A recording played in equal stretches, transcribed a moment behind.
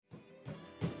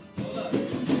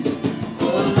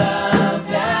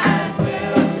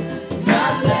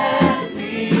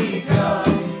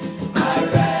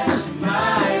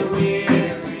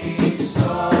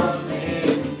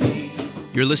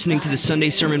listening to the Sunday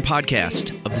Sermon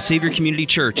Podcast of the Savior Community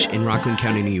Church in Rockland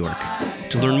County, New York.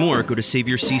 To learn more, go to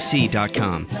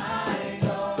SaviorCC.com.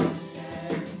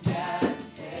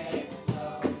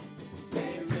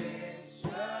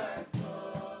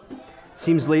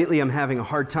 Seems lately I'm having a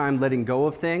hard time letting go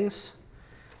of things.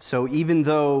 So even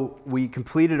though we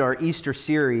completed our Easter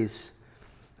series,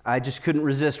 I just couldn't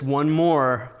resist one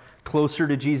more Closer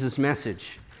to Jesus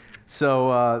message.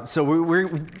 So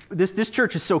this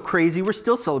church is so crazy, we're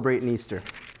still celebrating Easter.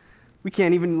 We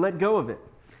can't even let go of it.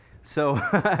 So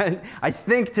I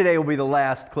think today will be the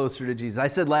last Closer to Jesus. I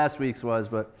said last week's was,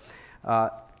 but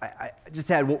I just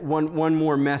had one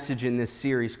more message in this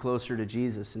series, Closer to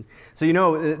Jesus. And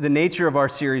so the nature of our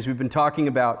series, we've been talking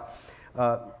about,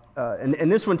 and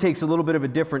this one takes a little bit of a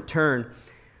different turn.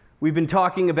 We've been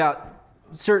talking about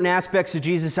certain aspects of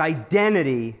Jesus'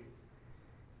 identity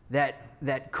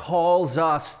that calls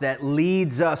us, that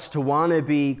leads us to want to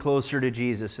be closer to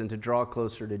Jesus and to draw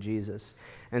closer to Jesus.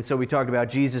 And so we talked about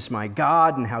Jesus, my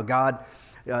God, and how God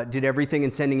did everything in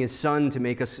sending His Son to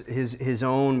make us His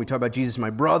own. We talked about Jesus,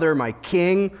 my brother, my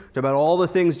King. We talked about all the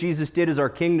things Jesus did as our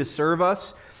King to serve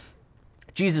us.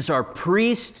 Jesus, our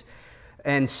priest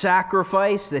and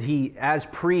sacrifice, that He, as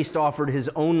priest, offered His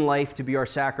own life to be our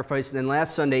sacrifice. And then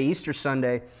last Sunday, Easter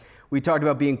Sunday, we talked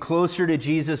about being closer to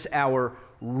Jesus, our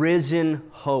risen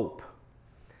hope.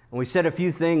 And we said a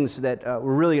few things that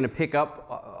we're really going to pick up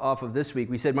off of this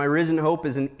week. We said, my risen hope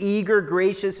is an eager,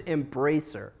 gracious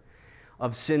embracer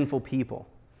of sinful people.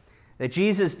 That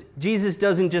Jesus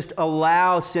doesn't just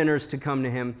allow sinners to come to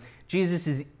Him. Jesus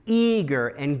is eager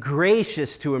and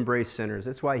gracious to embrace sinners.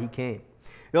 That's why He came.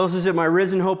 He also said, my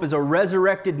risen hope is a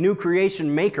resurrected new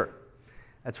creation maker.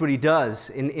 That's what He does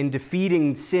in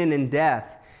defeating sin and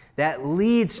death. That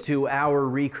leads to our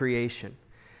recreation.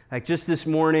 Like just this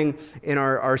morning in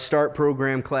our START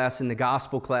program class, in the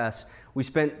gospel class, we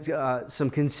spent some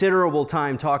considerable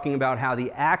time talking about how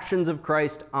the actions of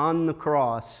Christ on the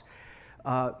cross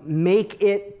make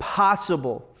it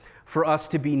possible for us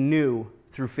to be new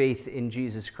through faith in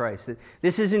Jesus Christ. That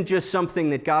this isn't just something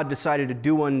that God decided to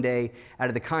do one day out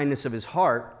of the kindness of His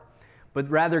heart, but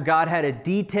rather God had a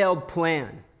detailed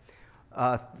plan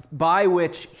by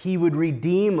which He would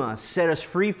redeem us, set us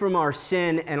free from our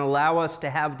sin, and allow us to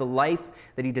have the life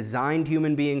that He designed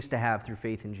human beings to have through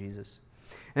faith in Jesus.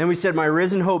 And then we said, my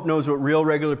risen hope knows what real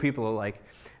regular people are like.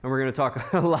 And we're going to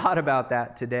talk a lot about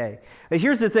that today. But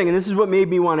here's the thing, and this is what made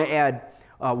me want to add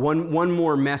one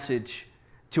more message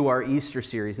to our Easter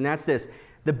series, and that's this.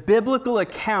 The biblical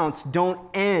accounts don't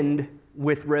end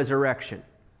with resurrection,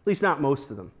 at least not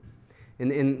most of them,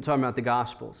 in talking about the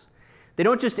Gospels. They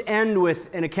don't just end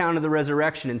with an account of the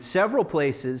resurrection. In several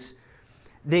places,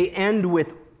 they end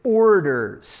with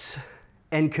orders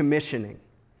and commissioning.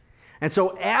 And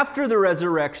so after the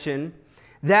resurrection,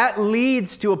 that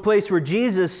leads to a place where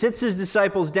Jesus sits His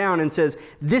disciples down and says,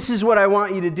 this is what I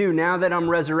want you to do now that I'm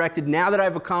resurrected, now that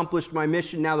I've accomplished my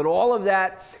mission, now that all of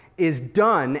that is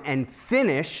done and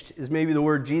finished, is maybe the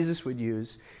word Jesus would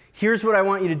use. Here's what I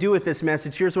want you to do with this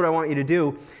message. Here's what I want you to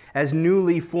do as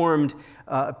newly formed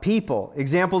people.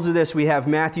 Examples of this, we have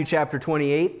Matthew chapter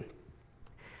 28.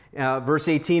 Verse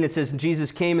 18, it says,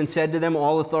 Jesus came and said to them,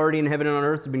 all authority in heaven and on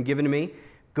earth has been given to me.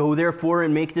 Go therefore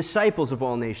and make disciples of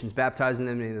all nations, baptizing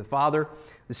them in the name of the Father,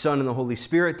 the Son, and the Holy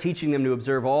Spirit, teaching them to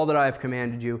observe all that I have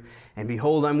commanded you. And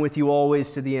behold, I'm with you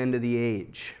always to the end of the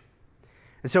age.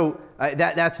 And so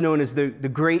that's known as the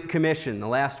Great Commission, the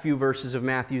last few verses of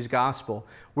Matthew's Gospel,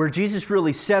 where Jesus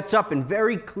really sets up in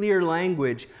very clear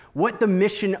language what the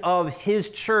mission of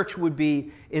His church would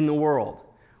be in the world,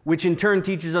 which in turn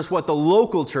teaches us what the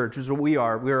local church is, what we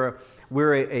are.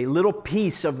 We're a little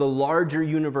piece of the larger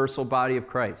universal body of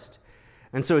Christ.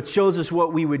 And so it shows us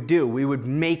what we would do. We would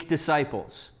make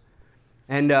disciples.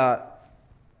 And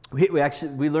we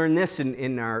learned this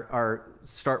in our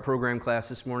START program class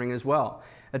this morning as well,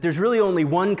 that there's really only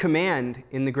one command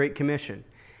in the Great Commission.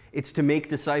 It's to make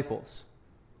disciples.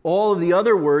 All of the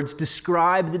other words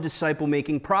describe the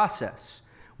disciple-making process.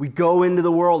 We go into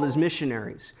the world as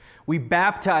missionaries. We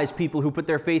baptize people who put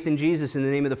their faith in Jesus in the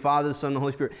name of the Father, the Son, and the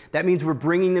Holy Spirit. That means we're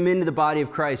bringing them into the body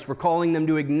of Christ. We're calling them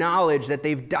to acknowledge that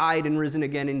they've died and risen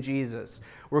again in Jesus.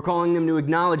 We're calling them to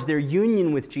acknowledge their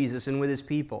union with Jesus and with His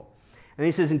people. And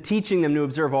He says, and teaching them to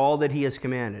observe all that He has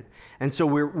commanded. And so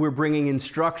we're bringing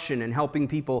instruction and helping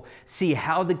people see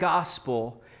how the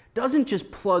gospel doesn't just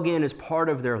plug in as part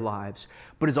of their lives,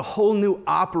 but as a whole new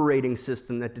operating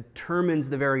system that determines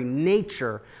the very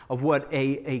nature of what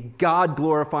a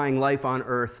God-glorifying life on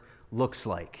earth looks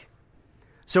like.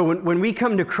 So when we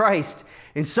come to Christ,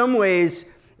 in some ways,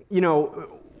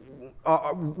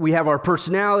 we have our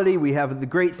personality, we have the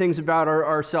great things about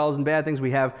ourselves and bad things,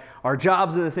 we have our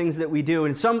jobs and the things that we do,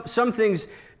 and some things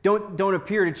don't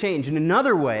appear to change. In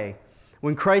another way,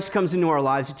 when Christ comes into our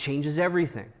lives, it changes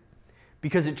everything,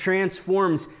 because it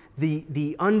transforms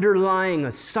the underlying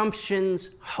assumptions,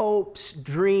 hopes,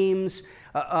 dreams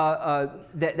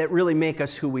that really make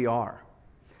us who we are.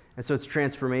 And so it's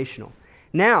transformational.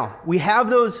 Now, we have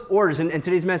those orders, and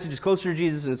today's message is closer to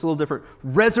Jesus, and it's a little different.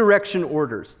 Resurrection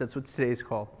orders. That's what today's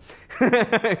called.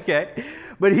 Okay?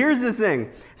 But here's the thing.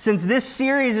 Since this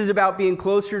series is about being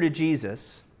closer to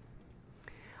Jesus,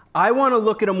 I want to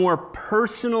look at a more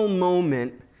personal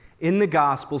moment in the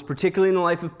Gospels, particularly in the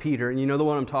life of Peter, and you know the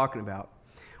one I'm talking about,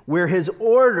 where his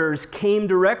orders came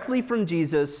directly from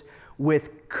Jesus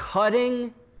with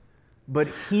cutting but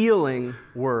healing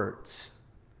words.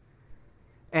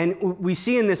 And we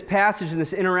see in this passage, in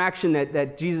this interaction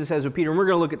that Jesus has with Peter, and we're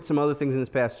going to look at some other things in this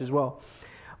passage as well.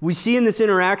 We see in this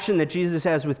interaction that Jesus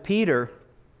has with Peter,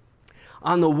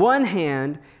 on the one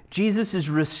hand, Jesus is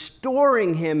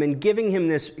restoring him and giving him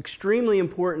this extremely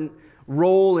important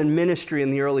role in ministry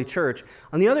in the early church.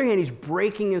 On the other hand, he's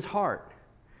breaking his heart,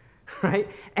 right?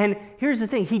 And here's the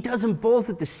thing, he does them both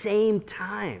at the same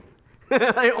time.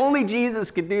 Only Jesus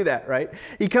could do that, right?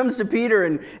 He comes to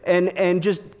Peter and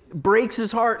just breaks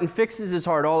his heart and fixes his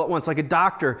heart all at once, like a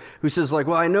doctor who says, like,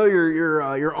 well, I know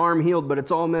your arm healed, but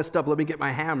it's all messed up. Let me get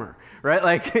my hammer, right?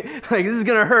 Like this is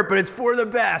going to hurt, but it's for the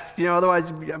best, otherwise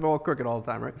I'm all crooked all the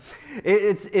time, right?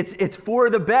 It's for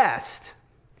the best,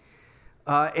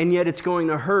 and yet it's going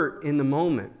to hurt in the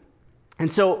moment.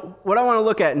 And so what I want to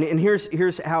look at, and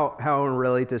here's how I want to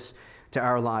relate this to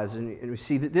our lives, and we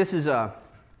see that this is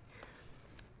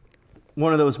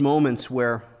one of those moments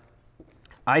where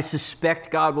I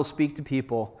suspect God will speak to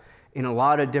people in a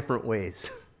lot of different ways.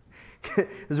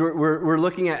 Because we're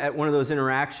looking at one of those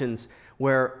interactions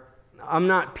where I'm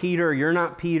not Peter, you're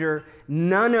not Peter.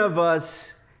 None of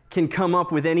us can come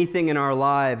up with anything in our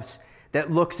lives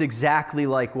that looks exactly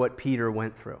like what Peter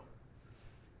went through.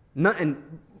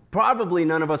 And probably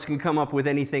none of us can come up with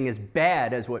anything as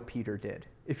bad as what Peter did,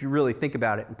 if you really think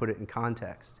about it and put it in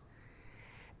context.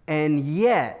 And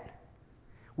yet,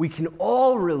 we can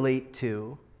all relate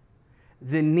to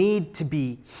the need to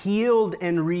be healed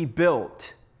and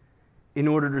rebuilt in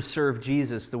order to serve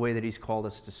Jesus the way that he's called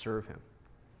us to serve him.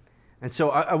 And so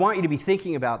I want you to be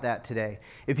thinking about that today.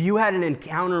 If you had an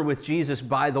encounter with Jesus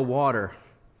by the water,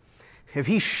 if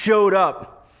he showed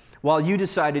up while you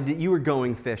decided that you were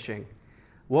going fishing,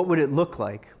 what would it look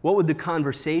like? What would the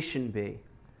conversation be?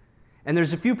 And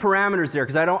there's a few parameters there,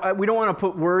 because we don't want to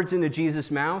put words into Jesus'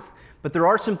 mouth, but there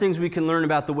are some things we can learn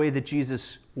about the way that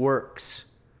Jesus works.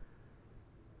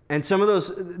 And some of those,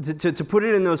 to put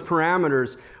it in those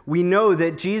parameters, we know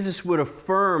that Jesus would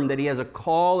affirm that he has a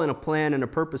call and a plan and a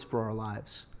purpose for our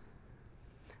lives.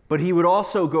 But he would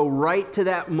also go right to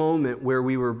that moment where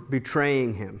we were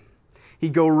betraying him.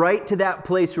 He'd go right to that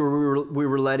place where we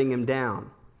were letting him down.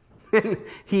 And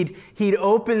he'd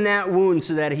open that wound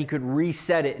so that he could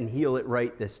reset it and heal it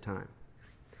right this time.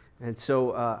 And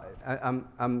so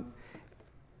I'm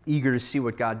eager to see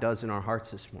what God does in our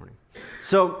hearts this morning.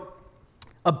 So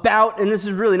and this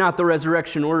is really not the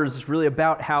resurrection orders, it's really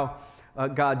about how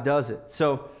God does it.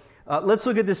 So let's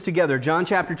look at this together. John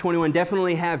chapter 21,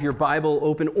 definitely have your Bible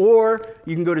open, or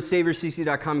you can go to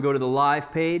SaviorCC.com, go to the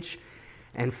live page,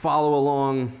 and follow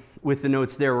along with the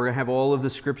notes there. We're going to have all of the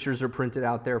scriptures are printed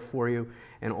out there for you,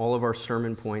 and all of our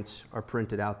sermon points are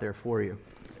printed out there for you.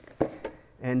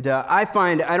 And I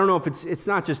don't know if it's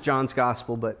not just John's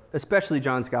gospel, but especially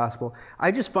John's gospel, I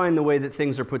just find the way that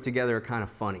things are put together kind of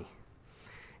funny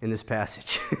in this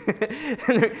passage.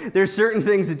 There's certain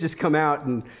things that just come out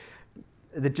and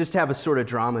that just have a sort of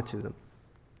drama to them.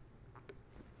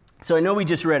 So I know we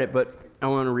just read it, but I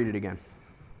want to read it again.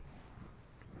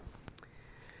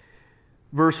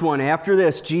 Verse 1, after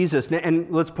this, Jesus, and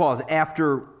let's pause,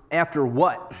 after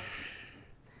what?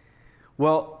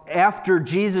 Well, after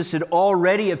Jesus had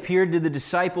already appeared to the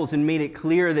disciples and made it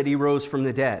clear that he rose from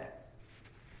the dead.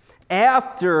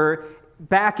 After,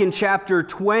 back in chapter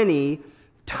 20,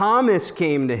 Thomas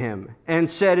came to him and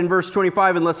said in verse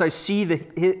 25, unless I see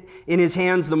in his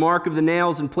hands the mark of the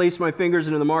nails and place my fingers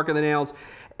into the mark of the nails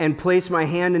and place my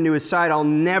hand into his side, I'll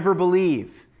never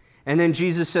believe. And then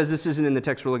Jesus says, this isn't in the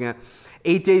text we're looking at,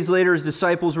 8 days later his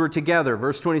disciples were together.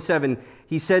 Verse 27,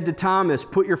 he said to Thomas,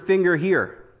 put your finger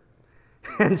here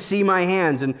and see my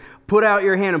hands, and put out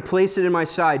your hand and place it in my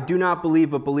side. Do not believe,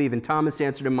 but believe. And Thomas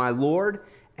answered him, my Lord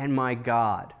and my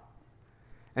God.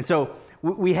 And so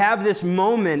we have this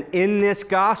moment in this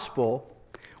gospel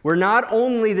where not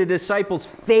only the disciples'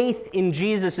 faith in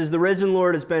Jesus as the risen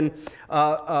Lord has been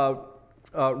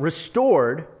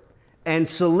restored and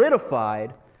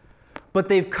solidified, but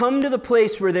they've come to the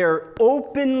place where they're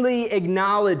openly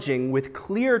acknowledging with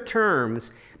clear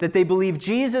terms that they believe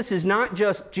Jesus is not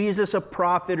just Jesus a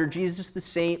prophet or Jesus the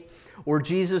saint or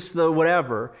Jesus the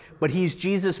whatever, but he's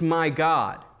Jesus my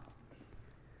God.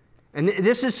 And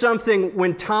this is something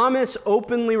when Thomas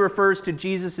openly refers to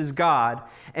Jesus as God,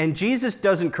 and Jesus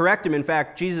doesn't correct him. In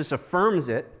fact, Jesus affirms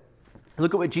it.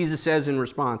 Look at what Jesus says in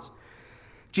response.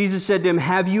 Jesus said to him,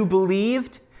 "Have you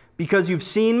believed because you've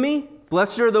seen me?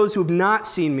 Blessed are those who have not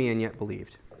seen me and yet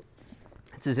believed."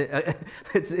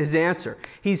 It's his answer.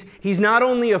 He's not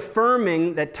only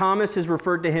affirming that Thomas has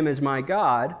referred to him as my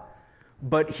God,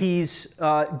 but he's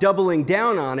doubling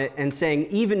down on it and saying,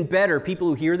 even better, people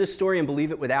who hear this story and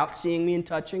believe it without seeing me and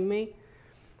touching me,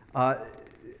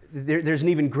 there's an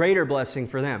even greater blessing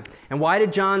for them. And why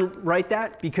did John write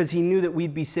that? Because he knew that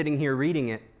we'd be sitting here reading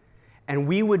it, and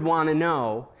we would want to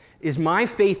know, is my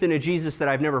faith in a Jesus that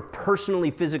I've never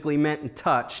personally, physically met and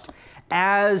touched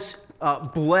as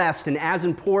blessed and as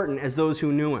important as those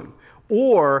who knew him?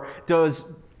 Or does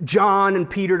John and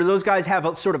Peter, do those guys have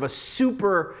a sort of a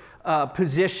super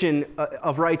position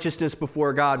of righteousness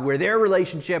before God, where their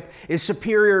relationship is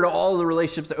superior to all the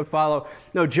relationships that would follow?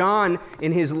 No, John,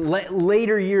 in his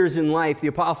later years in life, the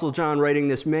Apostle John, writing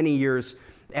this many years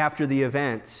after the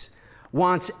events,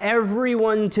 wants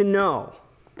everyone to know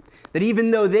that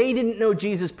even though they didn't know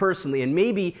Jesus personally, and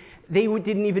maybe they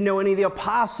didn't even know any of the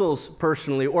apostles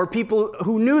personally, or people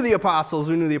who knew the apostles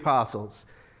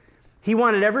he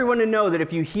wanted everyone to know that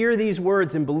if you hear these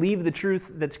words and believe the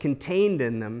truth that's contained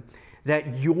in them,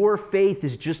 that your faith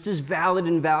is just as valid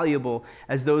and valuable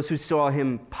as those who saw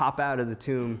him pop out of the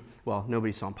tomb. Well,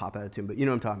 nobody saw him pop out of the tomb, but you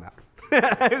know what I'm talking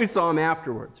about. Who saw him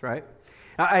afterwards, right?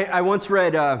 I once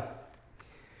read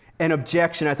an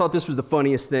objection. I thought this was the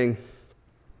funniest thing.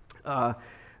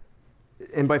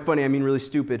 And by funny, I mean really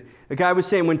stupid. A guy was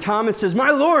saying when Thomas says, "My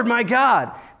Lord, my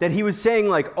God," that he was saying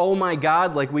like, "Oh my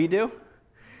God," like we do.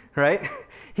 Right?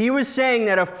 He was saying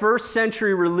that a first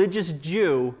century religious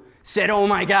Jew said, "Oh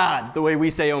my God," the way we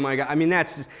say, "Oh my God." I mean,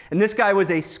 that's just, and this guy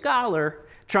was a scholar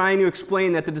trying to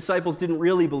explain that the disciples didn't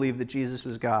really believe that Jesus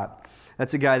was God.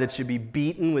 That's a guy that should be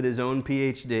beaten with his own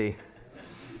PhD.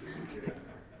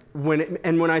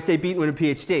 When I say beaten with a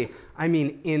PhD, I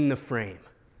mean in the frame.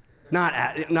 Not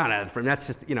out of the frame. That's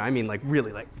just, I mean like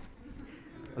really like,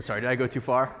 I'm sorry, did I go too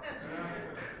far?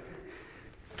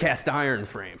 Cast iron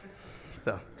frame.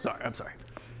 So, I'm sorry.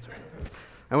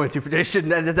 I went too far.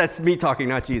 That's me talking,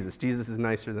 not Jesus. Jesus is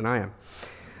nicer than I am.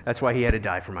 That's why he had to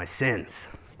die for my sins.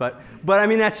 But I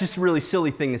mean, that's just a really silly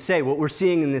thing to say. What we're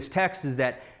seeing in this text is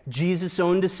that Jesus'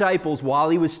 own disciples, while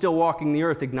he was still walking the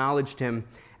earth, acknowledged him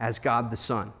as God the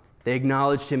Son. They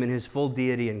acknowledged him in his full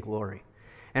deity and glory.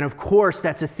 And of course,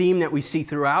 that's a theme that we see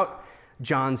throughout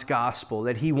John's gospel,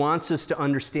 that he wants us to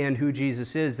understand who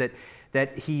Jesus is, that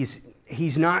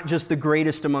He's not just the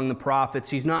greatest among the prophets.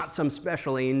 He's not some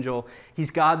special angel. He's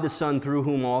God the Son through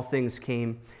whom all things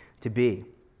came to be.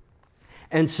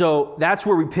 And so that's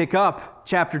where we pick up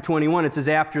chapter 21. It says,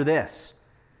 after this,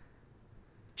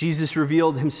 Jesus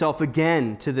revealed himself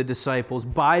again to the disciples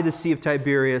by the Sea of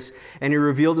Tiberias, and he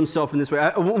revealed himself in this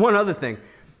way. One other thing.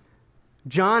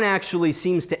 John actually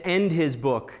seems to end his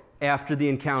book after the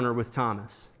encounter with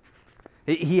Thomas.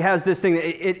 He has this thing that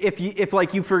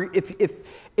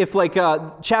if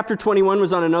chapter 21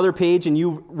 was on another page and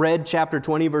you read chapter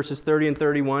 20 verses 30 and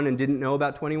 31 and didn't know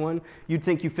about 21, you'd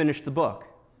think you finished the book.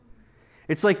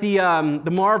 It's like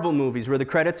the Marvel movies where the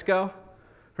credits go,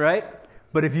 right?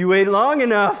 But if you wait long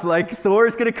enough, like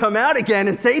Thor's going to come out again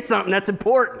and say something that's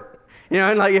important.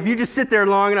 And like if you just sit there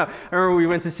long enough. I remember we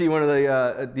went to see one of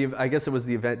the I guess it was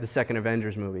the second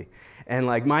Avengers movie. And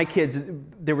like my kids,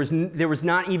 there was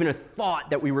not even a thought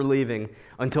that we were leaving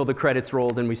until the credits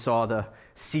rolled and we saw the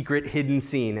secret hidden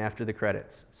scene after the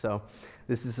credits. So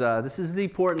this is the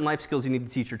important life skills you need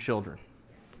to teach your children.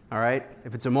 All right?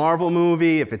 If it's a Marvel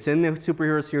movie, if it's in the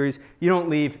superhero series, you don't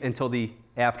leave until the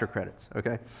after credits,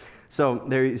 okay? So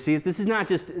there you see, it's not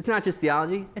just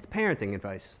theology, it's parenting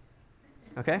advice.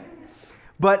 Okay?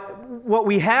 But what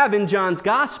we have in John's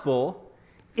gospel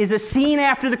is a scene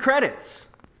after the credits.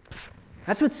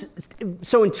 That's what's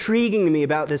so intriguing to me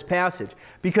about this passage.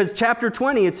 Because chapter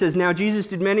 20, it says, "Now Jesus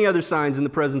did many other signs in the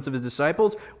presence of his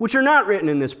disciples, which are not written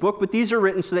in this book, but these are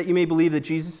written so that you may believe that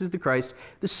Jesus is the Christ,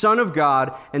 the Son of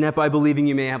God, and that by believing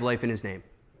you may have life in his name."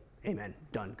 Amen.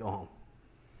 Done. Go home.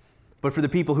 But for the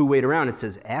people who wait around, it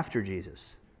says, after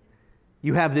Jesus.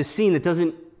 You have this scene that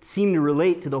doesn't seem to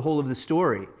relate to the whole of the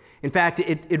story. In fact,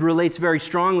 it relates very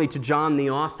strongly to John the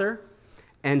author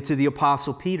and to the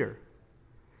Apostle Peter.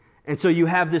 And so you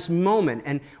have this moment.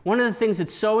 And one of the things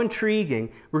that's so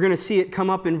intriguing, we're going to see it come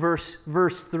up in verse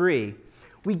 3.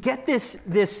 We get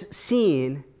this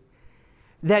scene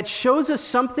that shows us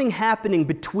something happening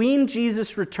between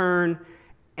Jesus' return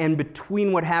and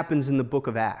between what happens in the book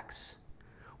of Acts.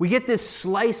 We get this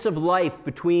slice of life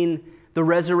between the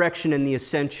resurrection and the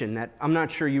ascension that I'm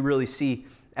not sure you really see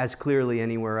as clearly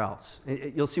anywhere else.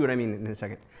 You'll see what I mean in a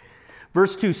second.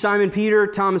 Verse 2, Simon Peter,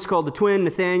 Thomas called the twin,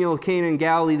 Nathanael of Cana in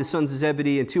Galilee, the sons of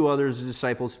Zebedee, and 2 others of the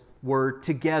disciples were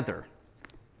together.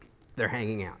 They're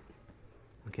hanging out.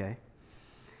 Okay?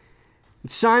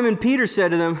 And Simon Peter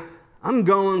said to them, I'm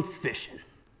going fishing.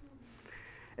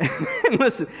 And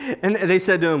listen, and they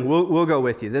said to him, we'll go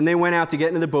with you. Then they went out to get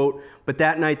into the boat, but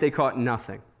that night they caught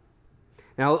nothing.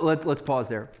 Now let's pause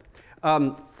there.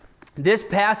 This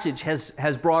passage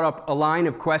has brought up a line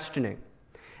of questioning.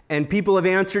 And people have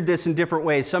answered this in different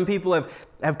ways. Some people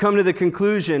have come to the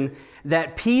conclusion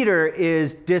that Peter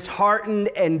is disheartened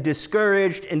and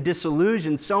discouraged and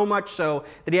disillusioned, so much so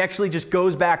that he actually just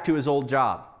goes back to his old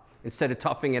job instead of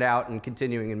toughing it out and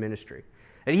continuing in ministry.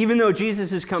 And even though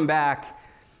Jesus has come back,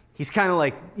 he's kind of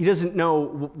like, he doesn't know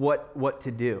what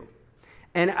to do.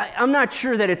 And I'm not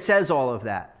sure that it says all of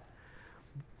that.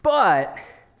 But,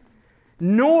 you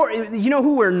know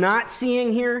who we're not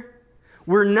seeing here?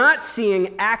 We're not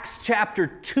seeing Acts chapter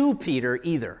 2 Peter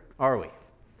either, are we?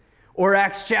 Or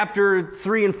Acts chapter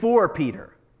 3 and 4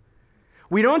 Peter.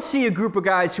 We don't see a group of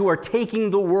guys who are taking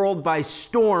the world by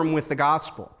storm with the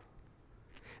gospel.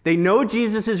 They know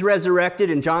Jesus is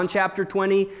resurrected. In John chapter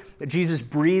 20, Jesus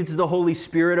breathes the Holy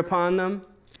Spirit upon them.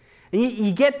 And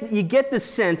you get the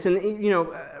sense,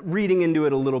 and reading into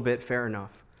it a little bit, fair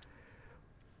enough.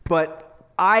 But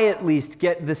I at least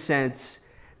get the sense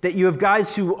that you have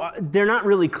guys who, they're not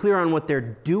really clear on what they're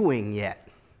doing yet.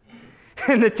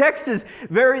 And the text is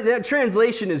that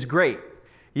translation is great,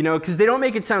 because they don't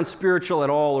make it sound spiritual at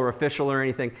all or official or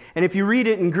anything. And if you read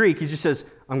it in Greek, he just says,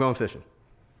 I'm going fishing.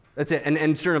 That's it.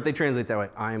 And sure enough, they translate that way,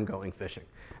 I am going fishing.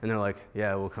 And they're like,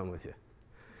 yeah, we'll come with you.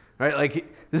 Right?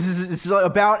 Like, this is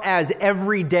about as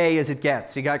everyday as it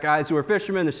gets. You got guys who are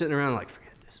fishermen, they're sitting around like,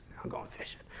 forget this, I'm going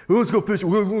fishing. Let's go fishing,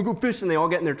 we'll go fishing. They all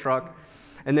get in their truck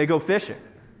and they go fishing.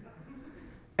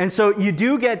 And so you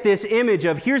do get this image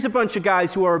of here's a bunch of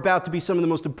guys who are about to be some of the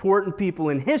most important people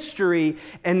in history,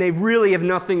 and they really have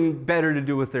nothing better to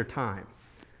do with their time.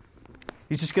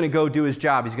 He's just going to go do his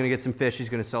job. He's going to get some fish. He's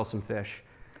going to sell some fish.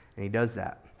 And he does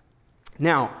that.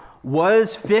 Now,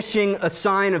 was fishing a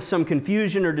sign of some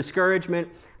confusion or discouragement?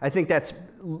 I think that's a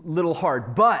little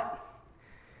hard. But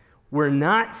we're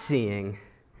not seeing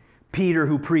Peter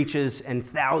who preaches and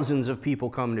thousands of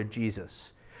people come to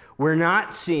Jesus. We're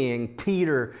not seeing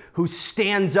Peter who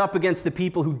stands up against the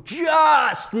people who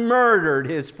just murdered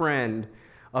his friend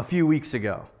a few weeks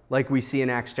ago, like we see in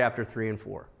Acts chapter 3 and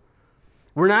 4.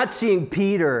 We're not seeing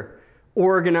Peter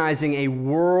organizing a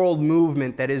world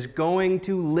movement that is going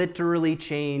to literally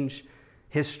change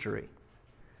history.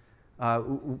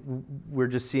 We're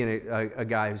just seeing a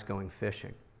guy who's going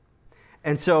fishing.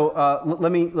 And so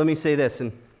let me say this,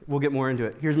 and we'll get more into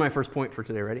it. Here's my first point for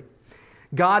today. Ready?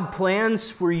 God plans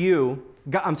for you.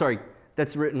 I'm sorry,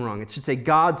 that's written wrong. It should say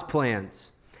God's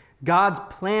plans. God's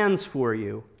plans for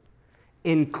you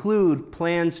include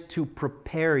plans to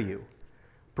prepare you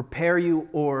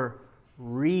or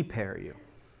repair you.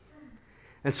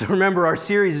 And so remember, our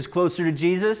series is Closer to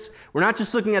Jesus. We're not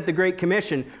just looking at the Great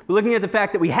Commission. We're looking at the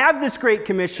fact that we have this Great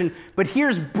Commission, but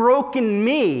here's broken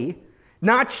me,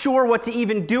 not sure what to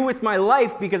even do with my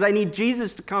life because I need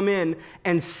Jesus to come in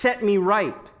and set me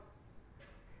right.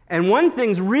 And one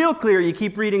thing's real clear, you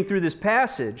keep reading through this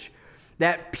passage,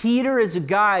 that Peter is a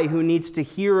guy who needs to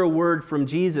hear a word from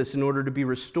Jesus in order to be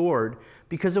restored.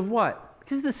 Because of what?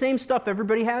 Because of the same stuff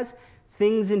everybody has.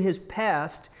 Things in his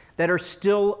past that are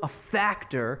still a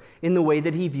factor in the way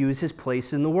that he views his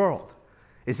place in the world.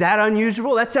 Is that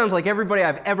unusual? That sounds like everybody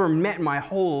I've ever met in my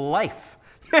whole life.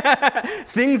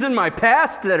 Things in my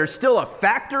past that are still a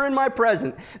factor in my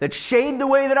present, that shade the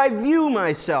way that I view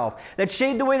myself, that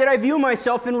shade the way that I view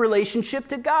myself in relationship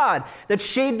to God, that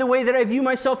shade the way that I view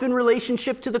myself in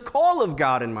relationship to the call of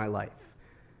God in my life.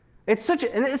 And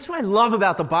it's what I love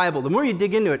about the Bible. The more you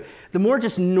dig into it, the more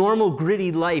just normal,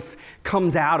 gritty life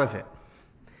comes out of it.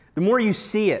 The more you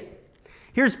see it.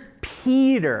 Here's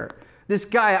Peter, this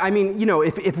guy. I mean,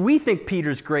 if we think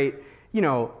Peter's great,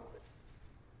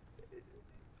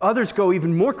 others go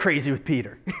even more crazy with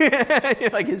Peter.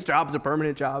 Like his job is a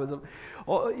permanent job.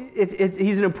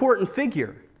 He's an important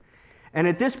figure. And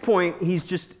at this point,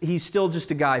 he's still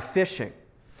just a guy fishing.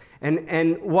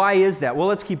 And why is that? Well,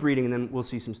 let's keep reading and then we'll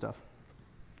see some stuff.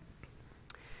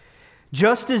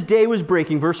 Just as day was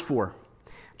breaking, verse 4,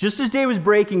 just as day was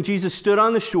breaking, Jesus stood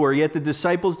on the shore, yet the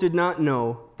disciples did not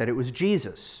know that it was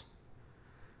Jesus,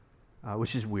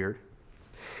 which is weird.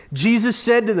 Jesus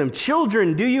said to them,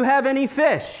 "Children, do you have any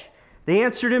fish?" They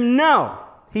answered him, "No."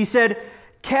 He said,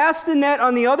 "Cast the net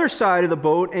on the other side of the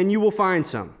boat and you will find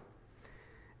some."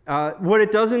 What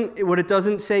it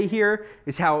doesn't say here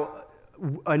is how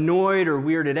annoyed or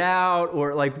weirded out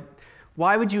or like,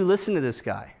 why would you listen to this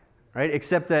guy, right?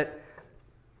 Except that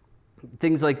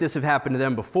things like this have happened to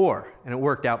them before, and it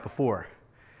worked out before,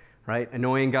 right?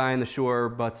 Annoying guy on the shore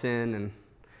butts in, and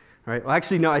right. Well,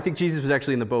 actually, no. I think Jesus was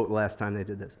actually in the boat last time they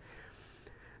did this.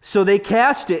 So they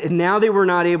cast it, and now they were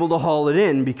not able to haul it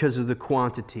in because of the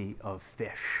quantity of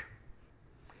fish.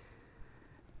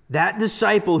 That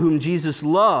disciple whom Jesus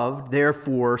loved,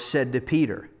 therefore, said to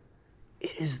Peter,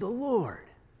 "It is the Lord."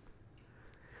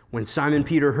 When Simon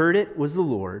Peter heard it was the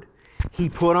Lord, he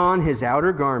put on his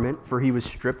outer garment, for he was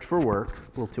stripped for work,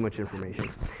 a little too much information,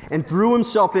 and threw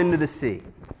himself into the sea.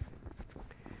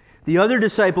 The other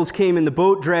disciples came in the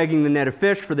boat dragging the net of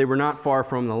fish, for they were not far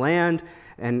from the land.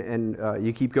 And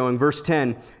you keep going. Verse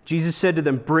 10, Jesus said to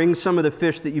them, "Bring some of the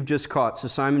fish that you've just caught." So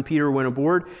Simon Peter went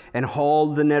aboard and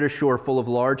hauled the net ashore full of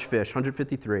large fish,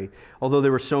 153. Although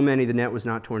there were so many, the net was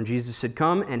not torn. Jesus said,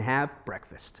 "Come and have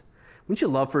breakfast." Wouldn't you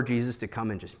love for Jesus to come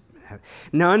and just have...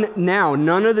 None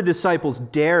of the disciples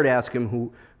dared ask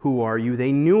him, Who are you?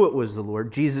 They knew it was the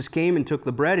Lord. Jesus came and took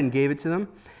the bread and gave it to them,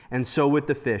 and so with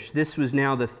the fish. This was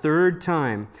now the third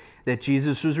time that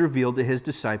Jesus was revealed to his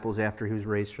disciples after he was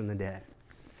raised from the dead.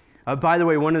 By the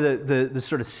way, one of the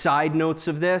sort of side notes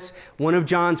of this, one of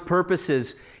John's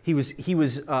purposes, he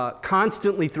was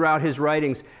constantly throughout his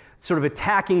writings sort of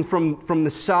attacking from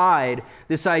the side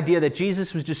this idea that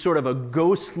Jesus was just sort of a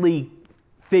ghostly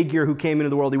figure who came into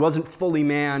the world. He wasn't fully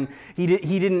man. He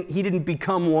didn't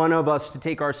become one of us to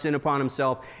take our sin upon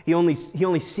himself. He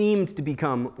only seemed to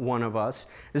become one of us.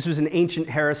 This was an ancient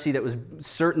heresy that was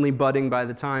certainly budding by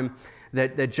the time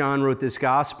that John wrote this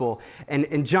gospel.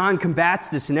 And John combats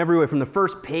this in every way. From the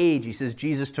first page, he says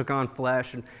Jesus took on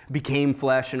flesh and became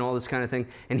flesh and all this kind of thing.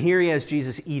 And here he has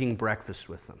Jesus eating breakfast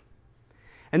with them.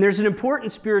 And there's an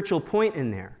important spiritual point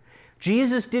in there.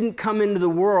 Jesus didn't come into the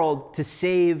world to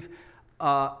save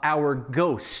our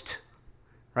ghost,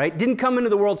 right? Didn't come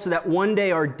into the world so that one day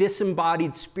our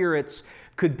disembodied spirits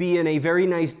could be in a very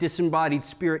nice disembodied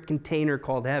spirit container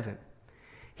called heaven.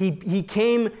 He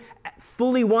came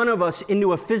fully one of us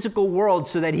into a physical world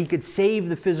so that he could save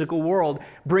the physical world,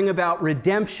 bring about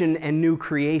redemption and new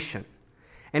creation.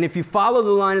 And if you follow the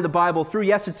line of the Bible through,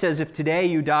 yes, it says if today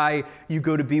you die, you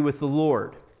go to be with the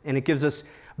Lord. And it gives us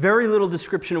very little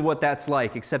description of what that's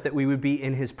like, except that we would be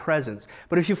in his presence.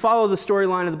 But if you follow the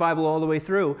storyline of the Bible all the way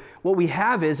through, what we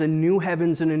have is a new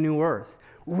heavens and a new earth.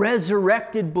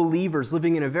 Resurrected believers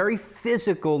living in a very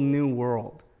physical new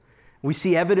world. We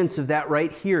see evidence of that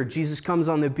right here. Jesus comes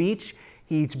on the beach.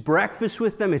 He eats breakfast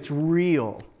with them. It's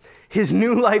real. His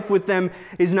new life with them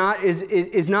is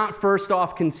not first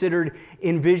off considered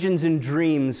in visions and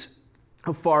dreams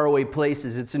of faraway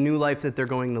places. It's a new life that they're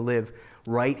going to live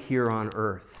right here on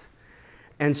earth.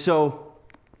 And so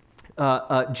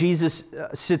Jesus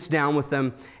sits down with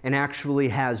them and actually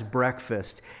has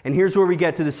breakfast. And here's where we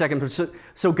get to the second.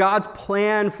 So God's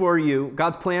plans for you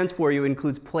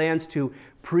includes plans to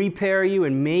prepare you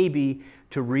and maybe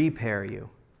to repair you.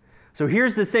 So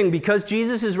here's the thing. Because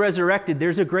Jesus is resurrected,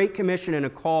 there's a great commission and a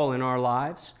call in our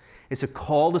lives. It's a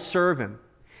call to serve him.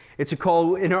 It's a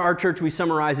call, in our church we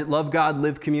summarize it, love God,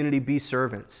 live community, be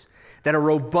servants. That a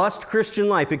robust Christian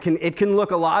life, it can look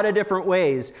a lot of different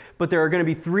ways, but there are going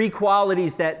to be three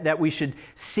qualities that we should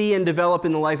see and develop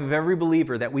in the life of every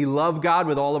believer. That we love God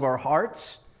with all of our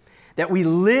hearts, that we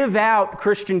live out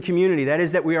Christian community. That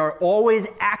is, that we are always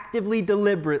actively,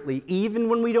 deliberately, even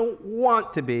when we don't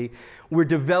want to be, we're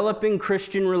developing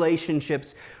Christian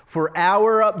relationships for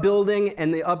our upbuilding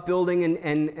and the upbuilding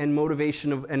and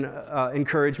motivation of and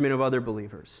encouragement of other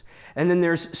believers. And then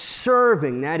there's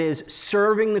serving. That is,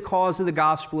 serving the cause of the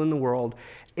gospel in the world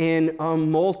in a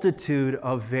multitude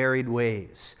of varied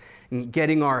ways. And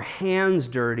getting our hands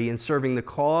dirty and serving the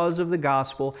cause of the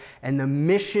gospel and the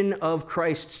mission of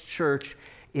Christ's church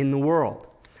in the world.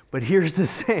 But here's the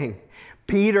thing.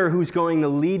 Peter, who's going to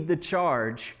lead the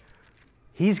charge,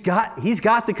 he's got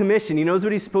the commission. He knows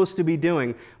what he's supposed to be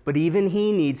doing. But even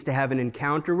he needs to have an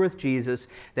encounter with Jesus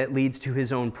that leads to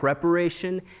his own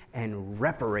preparation and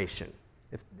reparation.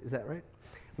 Is that right?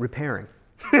 Repairing.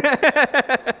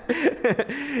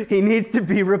 He needs to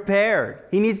be repaired.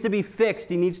 He needs to be fixed.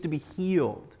 He needs to be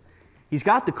healed. He's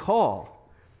got the call,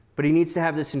 but he needs to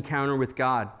have this encounter with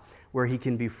God where he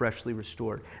can be freshly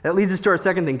restored. That leads us to our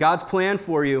second thing, God's plan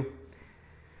for you.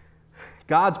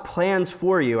 God's plans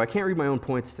for you. I can't read my own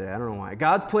points today. I don't know why.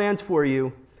 God's plans for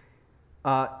you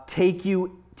take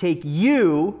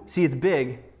you. See, it's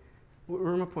big.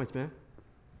 Where are my points, man?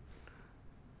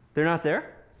 They're not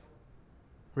there?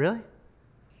 Really?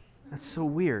 That's so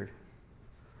weird.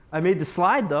 I made the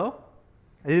slide, though.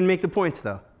 I didn't make the points,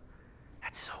 though.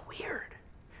 That's so weird.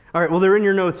 All right, well, they're in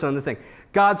your notes on the thing.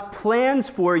 God's plans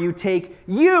for you take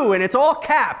you, and it's all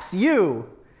caps, you,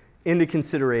 into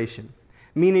consideration.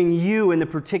 Meaning you in the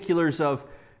particulars of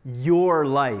your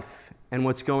life and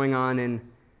what's going on in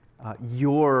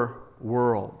your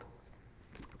world.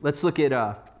 Let's look at,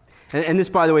 and this,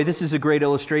 by the way, this is a great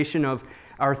illustration of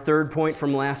our third point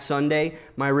from last Sunday.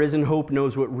 My risen hope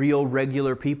knows what real,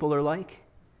 regular people are like.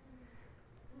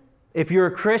 If you're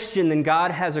a Christian, then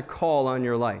God has a call on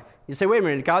your life. You say, wait a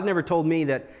minute, God never told me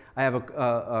that I have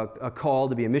a call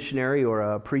to be a missionary or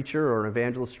a preacher or an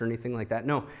evangelist or anything like that.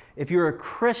 No, if you're a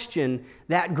Christian,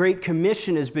 that great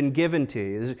commission has been given to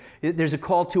you. There's a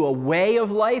call to a way of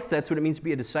life. That's what it means to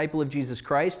be a disciple of Jesus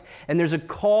Christ. And there's a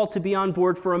call to be on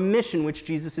board for a mission which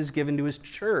Jesus has given to his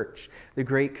church, the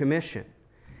Great Commission.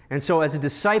 And so as a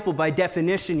disciple, by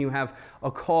definition, you have a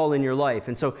call in your life.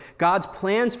 And so God's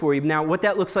plans for you, now what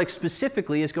that looks like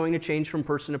specifically is going to change from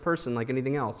person to person like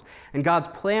anything else. And God's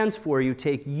plans for you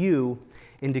take you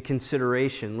into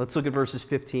consideration. Let's look at verses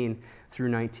 15 through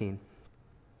 19.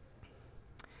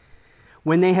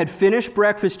 When they had finished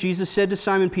breakfast, Jesus said to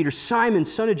Simon Peter, Simon,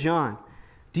 son of John,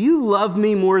 do you love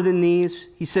me more than these?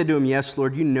 He said to him, yes,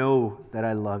 Lord, you know that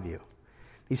I love you.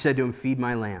 He said to him, feed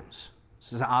my lambs.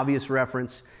 This is an obvious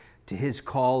reference to his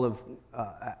call of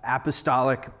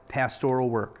apostolic pastoral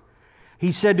work.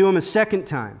 He said to him a second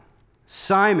time,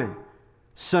 Simon,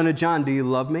 son of John, do you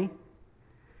love me?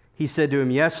 He said to him,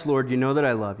 yes, Lord, you know that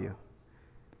I love you.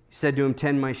 He said to him,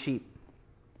 tend my sheep.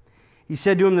 He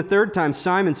said to him the third time,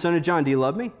 Simon, son of John, do you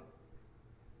love me?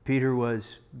 Peter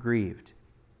was grieved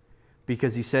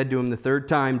because he said to him the third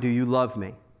time, do you love me?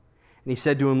 And he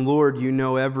said to him, Lord, you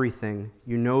know everything.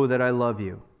 You know that I love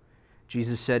you.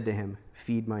 Jesus said to him,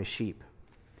 feed my sheep.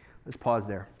 Let's pause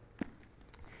there.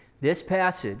 This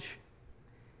passage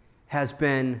has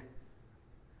been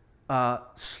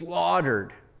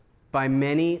slaughtered by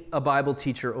many a Bible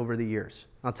teacher over the years.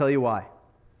 I'll tell you why.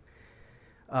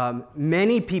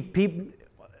 Many people,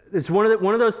 it's one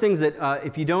of those things that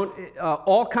if you don't,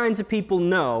 all kinds of people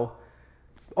know,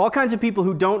 all kinds of people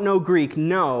who don't know Greek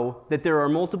know that there are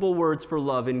multiple words for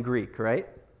love in Greek, right?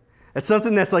 That's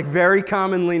something that's like very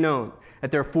commonly known. That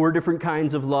there are 4 different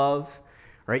kinds of love,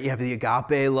 right? You have the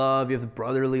agape love, you have the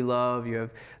brotherly love, you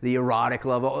have the erotic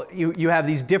love. You have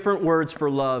these different words for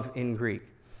love in Greek.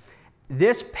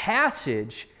 This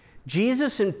passage,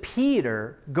 Jesus and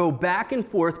Peter go back and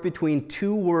forth between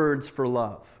 2 words for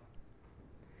love.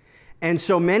 And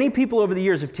so many people over the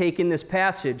years have taken this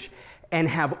passage and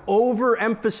have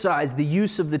overemphasized the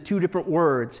use of the 2 different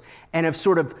words and have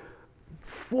sort of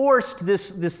forced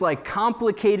this like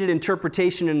complicated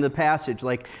interpretation in the passage.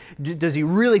 Like, does he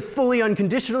really fully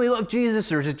unconditionally love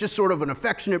Jesus, or is it just sort of an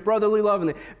affectionate brotherly love?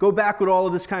 And they go back with all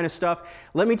of this kind of stuff.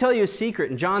 Let me tell you a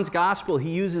secret. In John's gospel,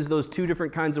 he uses those 2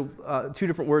 different kinds of 2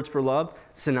 different words for love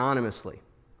synonymously.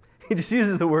 He just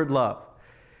uses the word love,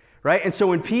 right? And so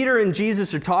when Peter and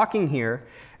Jesus are talking here,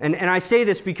 and I say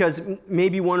this because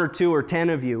maybe 1 or 2 or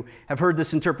 10 of you have heard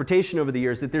this interpretation over the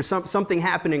years, that there's something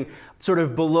happening sort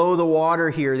of below the water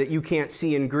here that you can't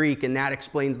see in Greek, and that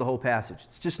explains the whole passage.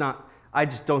 It's just not, I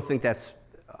just don't think that's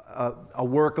a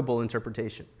workable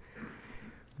interpretation.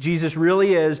 Jesus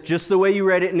really is, just the way you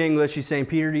read it in English, he's saying,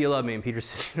 Peter, do you love me? And Peter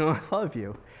says, you know, I love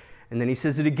you. And then he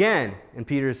says it again, and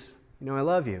Peter's, you know, I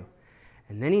love you.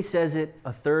 And then he says it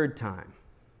a third time,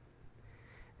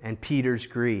 and Peter's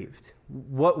grieved.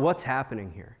 What's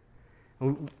happening here?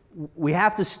 We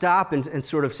have to stop and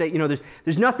sort of say, you know,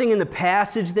 there's nothing in the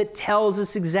passage that tells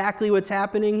us exactly what's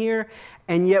happening here,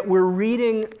 and yet we're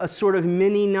reading a sort of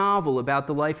mini novel about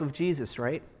the life of Jesus,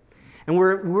 right?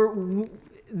 And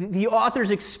the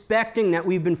author's expecting that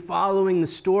we've been following the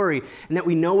story and that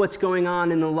we know what's going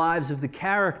on in the lives of the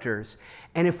characters.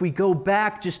 And if we go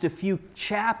back just a few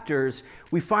chapters,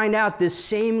 we find out this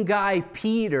same guy,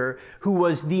 Peter, who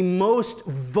was the most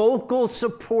vocal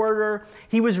supporter.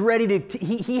 He was ready to,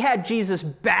 he had Jesus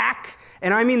back.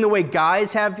 And I mean the way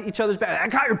guys have each other's back. I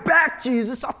got your back,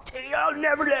 Jesus. I'll tell you, I'll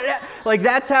never do that. Like,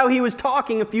 that's how he was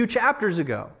talking a few chapters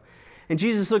ago. And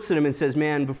Jesus looks at him and says,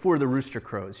 man, before the rooster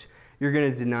crows, you're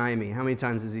going to deny me. How many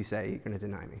times does he say you're going to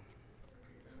deny me?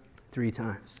 3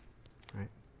 times.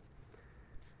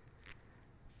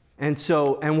 And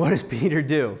what does Peter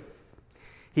do?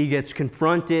 He gets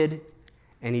confronted,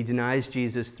 and he denies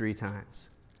Jesus 3 times.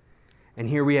 And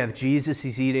here we have Jesus.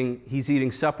 He's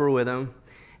eating supper with him.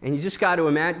 And you just got to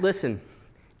imagine, listen,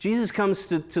 Jesus comes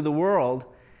to the world,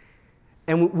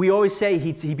 and we always say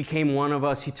he became one of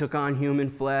us. He took on human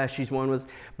flesh. He's one with us.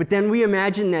 But then we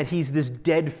imagine that he's this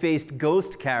dead-faced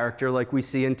ghost character like we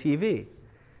see on TV.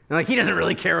 And like, he doesn't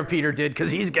really care what Peter did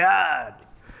because he's God.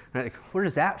 Like, where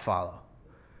does that follow?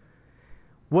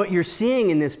 What you're seeing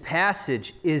in this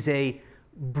passage is a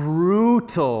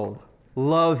brutal,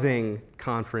 loving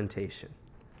confrontation.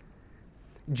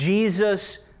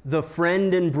 Jesus, the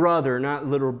friend and brother, not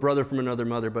literal brother from another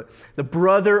mother, but the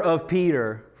brother of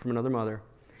Peter from another mother,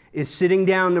 is sitting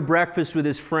down to breakfast with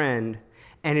his friend,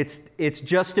 and it's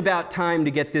just about time to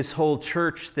get this whole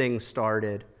church thing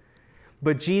started.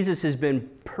 But Jesus has been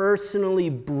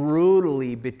personally,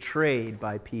 brutally betrayed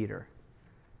by Peter.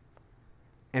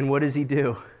 And what does he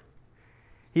do?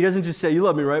 He doesn't just say, "You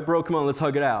love me, right, bro? Come on, let's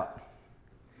hug it out."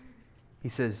 He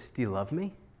says, "Do you love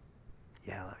me?"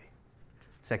 "Yeah, I love you."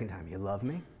 Second time, "You love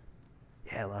me?"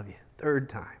 "Yeah, I love you." Third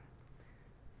time,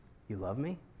 "You love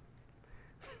me?"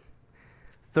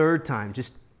 Third time,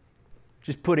 just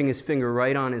putting his finger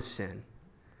right on his sin.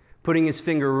 Putting his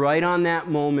finger right on that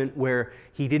moment where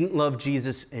he didn't love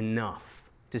Jesus enough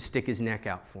to stick his neck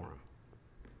out for him.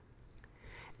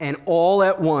 And all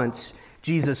at once,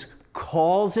 Jesus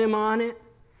calls him on it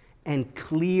and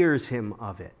clears him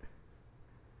of it.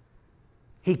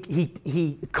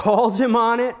 He calls him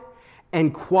on it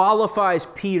and qualifies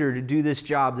Peter to do this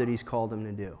job that he's called him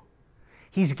to do.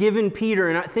 He's given Peter,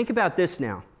 and think about this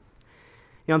now.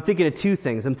 You know, I'm thinking of 2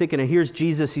 things. I'm thinking of here's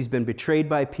Jesus, he's been betrayed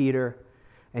by Peter,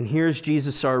 and here's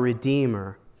Jesus, our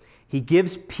Redeemer. He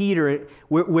gives Peter,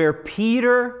 where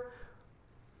Peter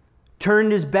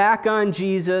turned his back on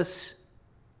Jesus,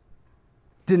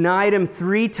 denied him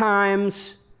 3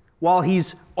 times while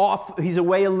he's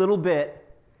away a little bit,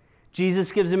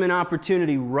 Jesus gives him an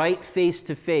opportunity right face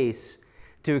to face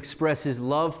to express his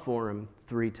love for him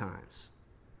 3 times.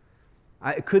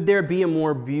 Could there be a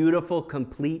more beautiful,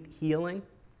 complete healing?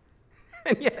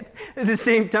 And yet, at the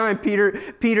same time, Peter,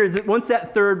 once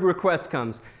that 3rd request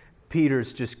comes,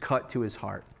 Peter's just cut to his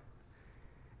heart.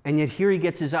 And yet here he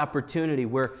gets his opportunity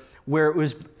where it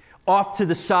was off to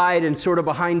the side and sort of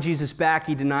behind Jesus' back,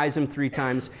 he denies him 3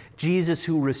 times. Jesus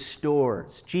who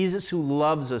restores, Jesus who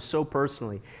loves us so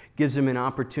personally, gives him an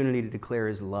opportunity to declare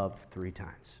his love 3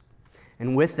 times.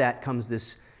 And with that comes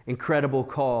this incredible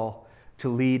call to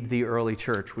lead the early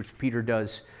church, which Peter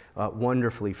does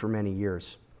wonderfully for many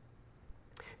years.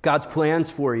 God's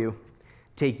plans for you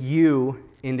take you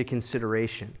into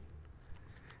consideration.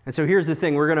 And so here's the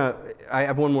thing. I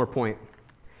have one more point,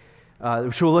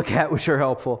 which we'll look at, which is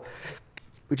helpful.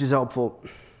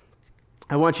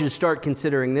 I want you to start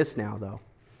considering this now, though.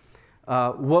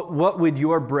 What would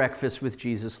your breakfast with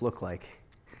Jesus look like?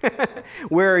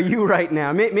 Where are you right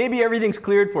now? Maybe everything's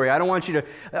cleared for you. I don't want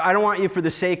you for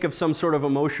the sake of some sort of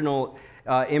emotional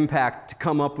impact to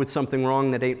come up with something wrong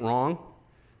that ain't wrong.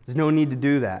 There's no need to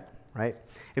do that, right?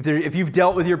 If you've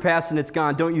dealt with your past and it's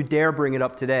gone, don't you dare bring it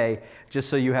up today just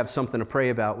so you have something to pray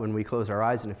about when we close our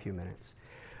eyes in a few minutes.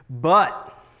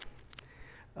 But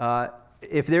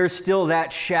if there's still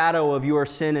that shadow of your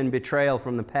sin and betrayal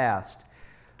from the past,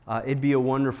 it'd be a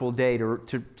wonderful day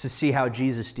to see how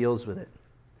Jesus deals with it.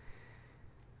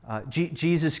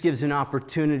 Jesus gives an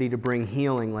opportunity to bring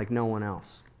healing like no one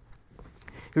else.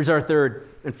 Here's our 3rd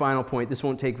and final point. This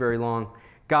won't take very long.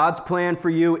 God's plan for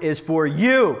you is for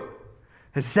you.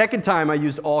 The 2nd time I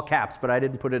used all caps, but I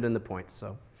didn't put it in the points.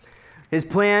 So, his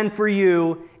plan for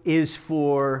you is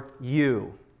for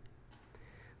you.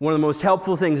 One of the most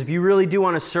helpful things, if you really do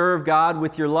want to serve God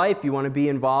with your life, you want to be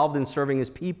involved in serving his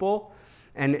people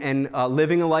and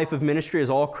living a life of ministry as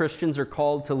all Christians are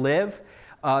called to live,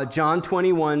 John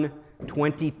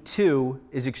 21:22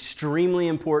 is extremely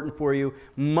important for you,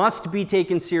 must be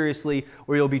taken seriously,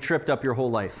 or you'll be tripped up your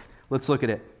whole life. Let's look at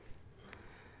it.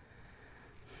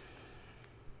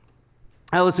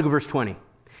 Now let's look at verse 20.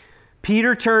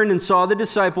 Peter turned and saw the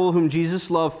disciple whom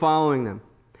Jesus loved following them.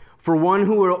 For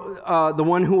the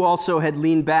one who also had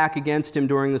leaned back against him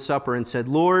during the supper and said,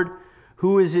 "Lord,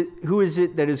 who is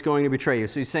it that is going to betray you?"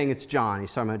 So he's saying it's John.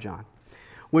 He's talking about John.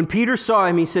 When Peter saw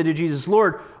him, he said to Jesus,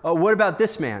 "Lord, what about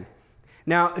this man?"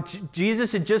 Now,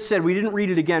 Jesus had just said, we didn't read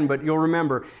it again, but you'll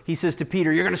remember, he says to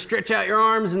Peter, "You're going to stretch out your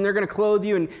arms and they're going to clothe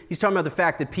you." And he's talking about the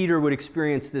fact that Peter would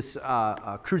experience this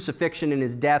crucifixion and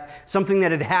his death, something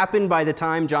that had happened by the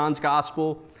time John's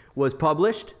gospel was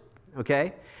published.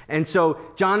 Okay? And so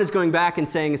John is going back and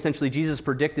saying, essentially, Jesus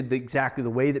predicted exactly the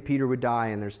way that Peter would die.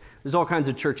 And there's all kinds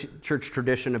of church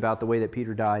tradition about the way that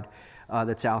Peter died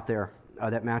that's out there.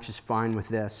 that matches fine with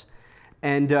this.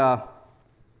 And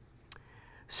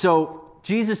so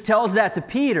Jesus tells that to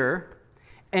Peter,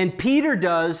 and Peter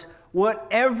does what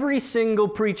every single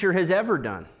preacher has ever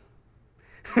done,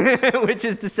 which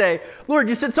is to say, Lord,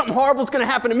 you said something horrible is going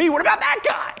to happen to me. What about that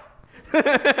guy?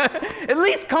 At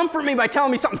least comfort me by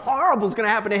telling me something horrible is going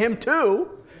to happen to him too.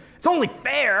 It's only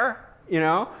fair, you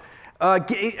know.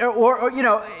 Or you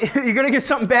know, you're going to give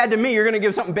something bad to me, you're going to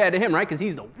give something bad to him, right? Because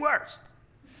he's the worst,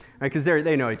 right? Because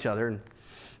they know each other. And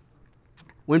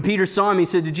when Peter saw him, he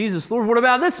said to Jesus, Lord, what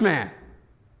about this man?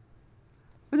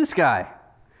 What this guy?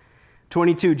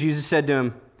 22, Jesus said to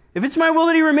him, if it's my will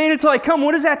that he remain until I come,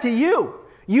 what is that to you?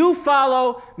 You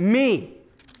follow me.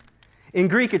 In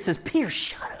Greek, it says, Peter,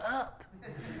 shut up.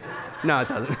 No, it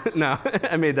doesn't. No,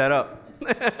 I made that up.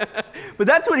 But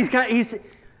that's what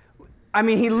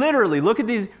he literally, look at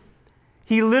these.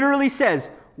 He literally says,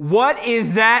 what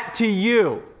is that to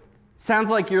you? Sounds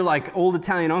like you're like old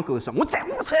Italian uncle or something. What's that?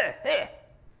 What's that?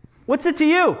 What's it to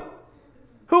you?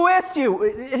 Who asked you?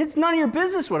 It's none of your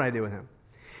business what I do with him.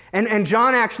 And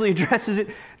John actually addresses it.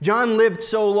 John lived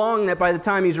so long that by the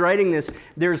time he's writing this,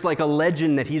 there's like a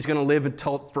legend that he's going to live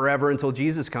forever until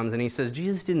Jesus comes. And he says,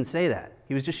 Jesus didn't say that.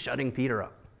 He was just shutting Peter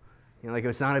up. You know, like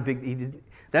it's not a big.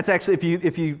 That's actually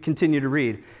if you continue to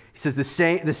read, he says the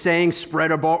saying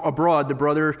spread abroad the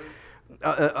brothers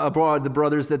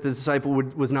that the disciple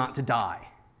was not to die. He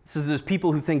says there's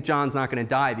people who think John's not going to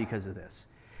die because of this,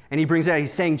 and he brings out.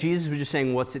 He's saying Jesus was just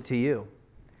saying, "What's it to you?"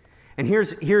 And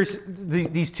here's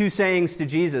these two sayings to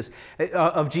Jesus,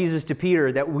 of Jesus to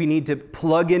Peter, that we need to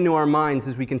plug into our minds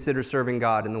as we consider serving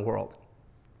God in the world.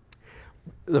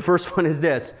 The first one is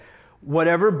this: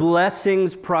 whatever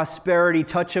blessings, prosperity,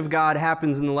 touch of God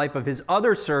happens in the life of his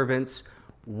other servants,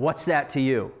 what's that to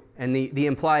you? And the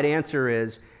implied answer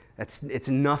is, it's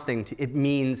nothing. It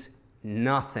means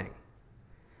nothing.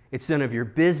 It's none of your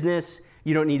business.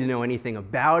 You don't need to know anything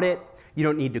about it. You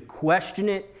don't need to question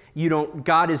it.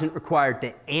 God isn't required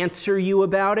to answer you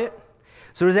about it.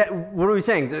 So what are we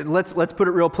saying? Let's put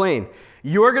it real plain.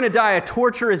 You're going to die a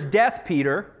torturous death,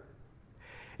 Peter.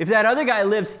 If that other guy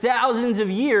lives thousands of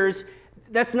years,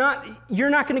 you're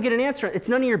not going to get an answer. It's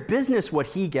none of your business what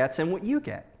he gets and what you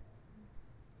get.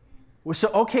 So,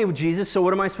 okay, Jesus, so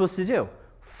what am I supposed to do?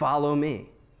 Follow me.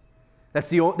 That's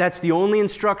the only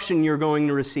instruction you're going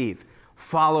to receive.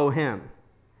 Follow him.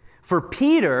 For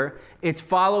Peter, it's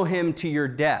follow him to your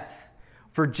death.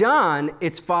 For John,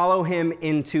 it's follow him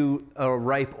into a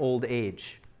ripe old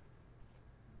age,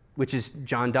 which is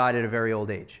John died at a very old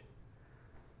age.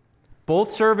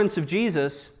 Both servants of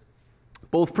Jesus,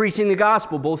 both preaching the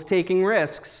gospel, both taking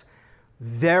risks,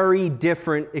 very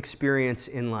different experience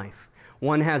in life.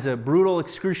 One has a brutal,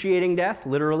 excruciating death,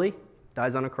 literally,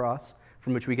 dies on a cross,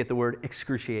 from which we get the word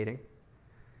excruciating.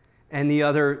 And the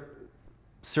other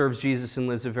serves Jesus and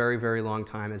lives a very, very long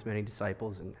time, as many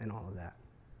disciples and all of that.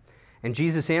 And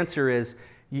Jesus' answer is,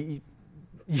 you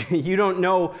don't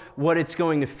know what it's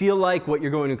going to feel like, what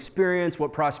you're going to experience,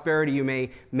 what prosperity you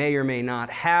may or may not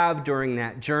have during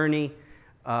that journey,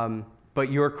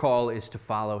 but your call is to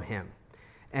follow him.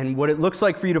 And what it looks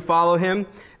like for you to follow him,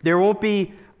 there won't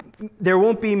be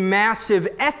massive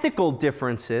ethical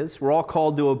differences. We're all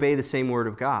called to obey the same word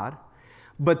of God.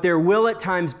 But there will at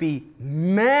times be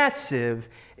massive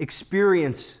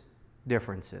experience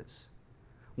differences.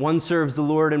 One serves the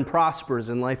Lord and prospers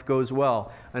and life goes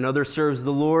well. Another serves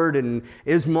the Lord and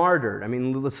is martyred. I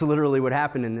mean, that's literally what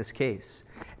happened in this case.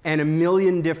 And a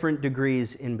million different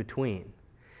degrees in between.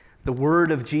 The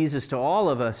word of Jesus to all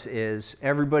of us is,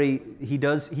 everybody, he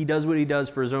does what he does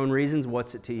for his own reasons.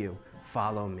 What's it to you?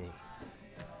 Follow me.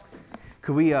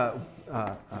 Could we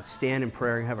stand in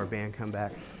prayer and have our band come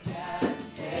back?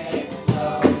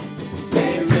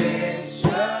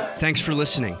 Thanks for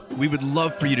listening. We would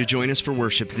love for you to join us for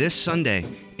worship this Sunday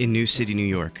in New City, New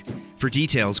York. For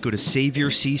details, go to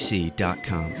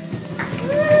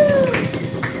SaviorCC.com.